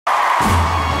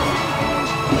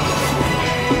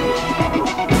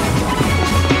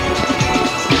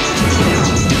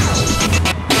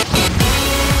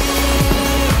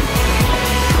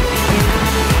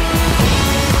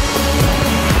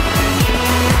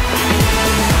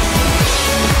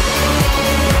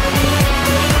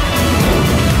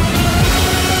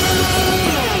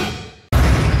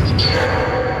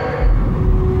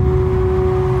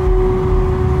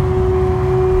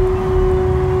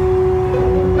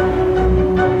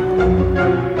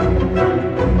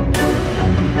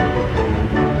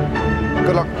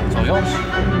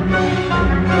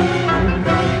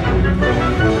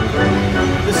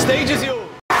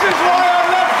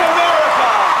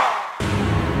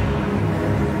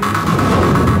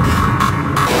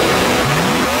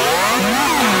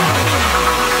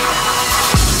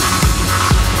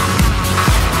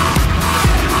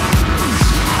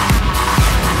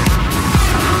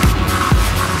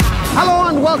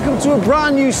welcome to a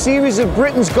brand new series of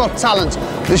Britain's Got Talent,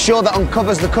 the show that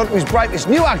uncovers the country's brightest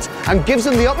new act and gives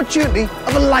them the opportunity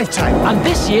of a lifetime. And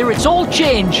this year it's all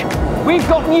change. We've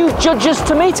got new judges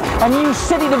to meet, a new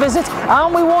city to visit,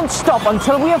 and we won't stop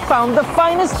until we have found the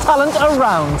finest talent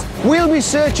around. We'll be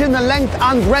searching the length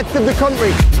and breadth of the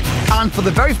country. And for the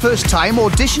very first time,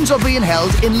 auditions are being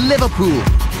held in Liverpool,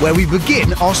 where we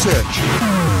begin our search.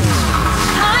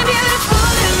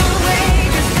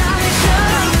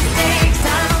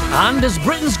 And as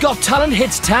Britain's Got Talent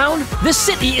hits town, the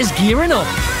city is gearing up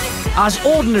as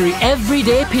ordinary,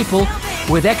 everyday people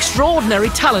with extraordinary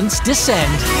talents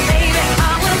descend.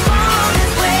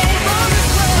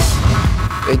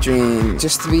 A dream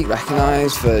just to be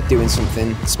recognised for doing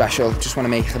something special. Just want to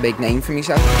make a big name for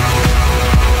myself.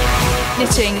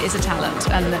 Knitting is a talent,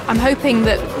 and I'm hoping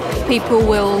that people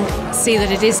will see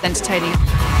that it is entertaining.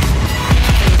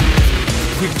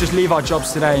 If we could just leave our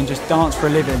jobs today and just dance for a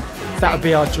living, that would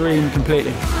be our dream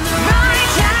completely.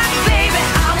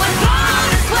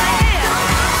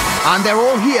 And they're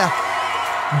all here,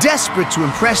 desperate to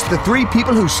impress the three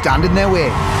people who stand in their way.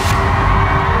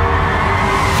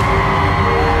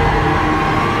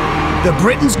 The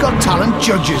Britain's Got Talent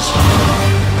judges.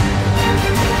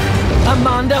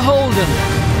 Amanda Holden.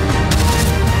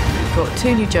 We've got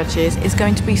two new judges. It's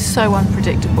going to be so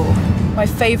unpredictable. My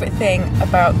favourite thing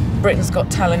about Britain's Got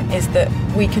Talent is that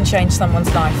we can change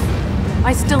someone's life.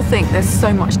 I still think there's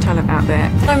so much talent out there.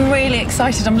 I'm really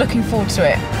excited. I'm looking forward to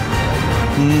it.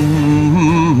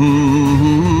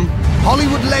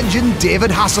 Hollywood legend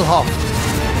David Hasselhoff.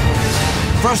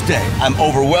 First day, I'm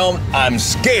overwhelmed, I'm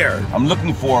scared. I'm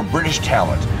looking for British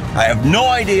talent. I have no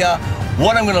idea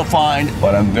what I'm going to find,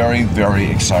 but I'm very, very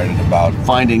excited about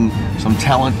finding some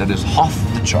talent that is off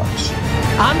the charts.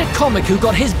 And a comic who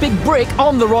got his big break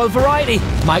on the Royal Variety,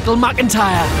 Michael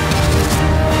McIntyre.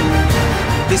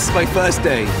 This is my first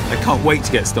day. I can't wait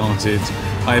to get started.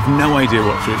 I have no idea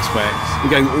what to expect.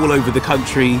 We're going all over the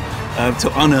country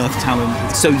to unearth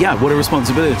talent. So yeah, what a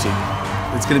responsibility.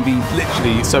 It's going to be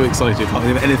literally so exciting. I can't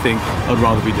think of anything I'd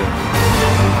rather be doing.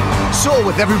 So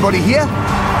with everybody here,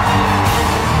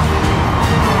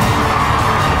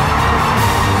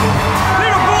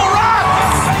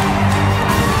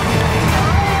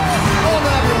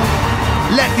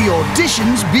 let the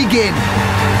auditions begin.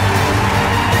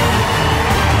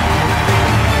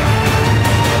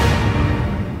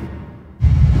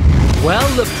 Well,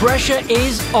 the pressure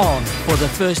is on for the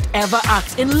first ever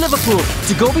act in Liverpool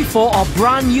to go before our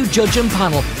brand new judging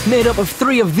panel, made up of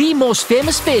three of the most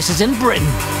famous faces in Britain.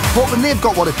 Hoping they've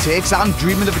got what it takes and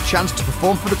dreaming of a chance to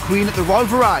perform for the Queen at the Royal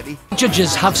Variety.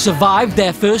 Judges have survived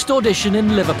their first audition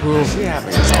in Liverpool.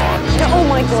 Oh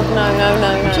my God,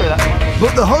 no.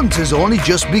 But the hunt has only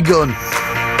just begun.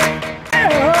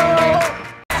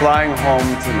 Flying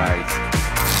home tonight.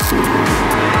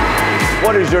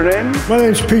 What is your name? My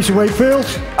name's Peter Wakefield.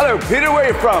 Hello, Peter. Where are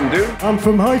you from, dude? I'm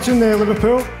from Huyton near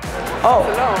Liverpool. Oh,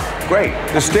 hello. Great.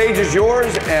 The stage is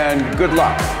yours, and good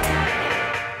luck.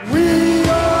 We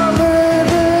are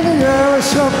living in a yellow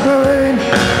submarine,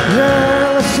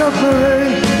 yellow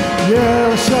submarine,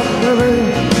 yellow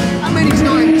submarine. I mean, he's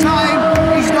not in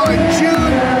time, he's not in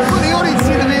tune, but the audience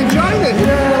seem to be enjoying it.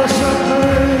 Yellow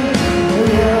submarine,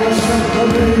 yellow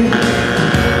submarine.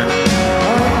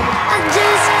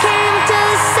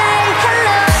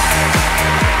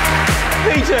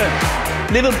 Peter,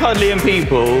 Liverpudlian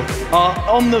people are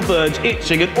on the verge,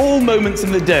 itching at all moments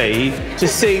in the day to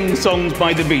sing songs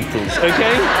by the Beatles,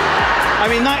 okay? I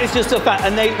mean, that is just a fact,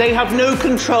 and they have no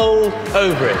control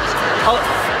over it.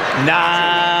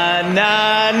 Na,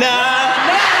 na, na.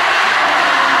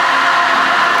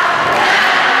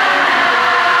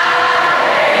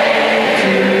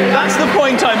 That's the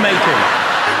point I'm making.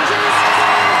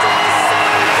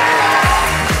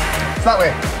 It's that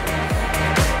way.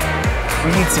 We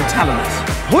need some talent.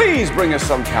 Please bring us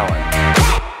some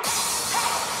talent.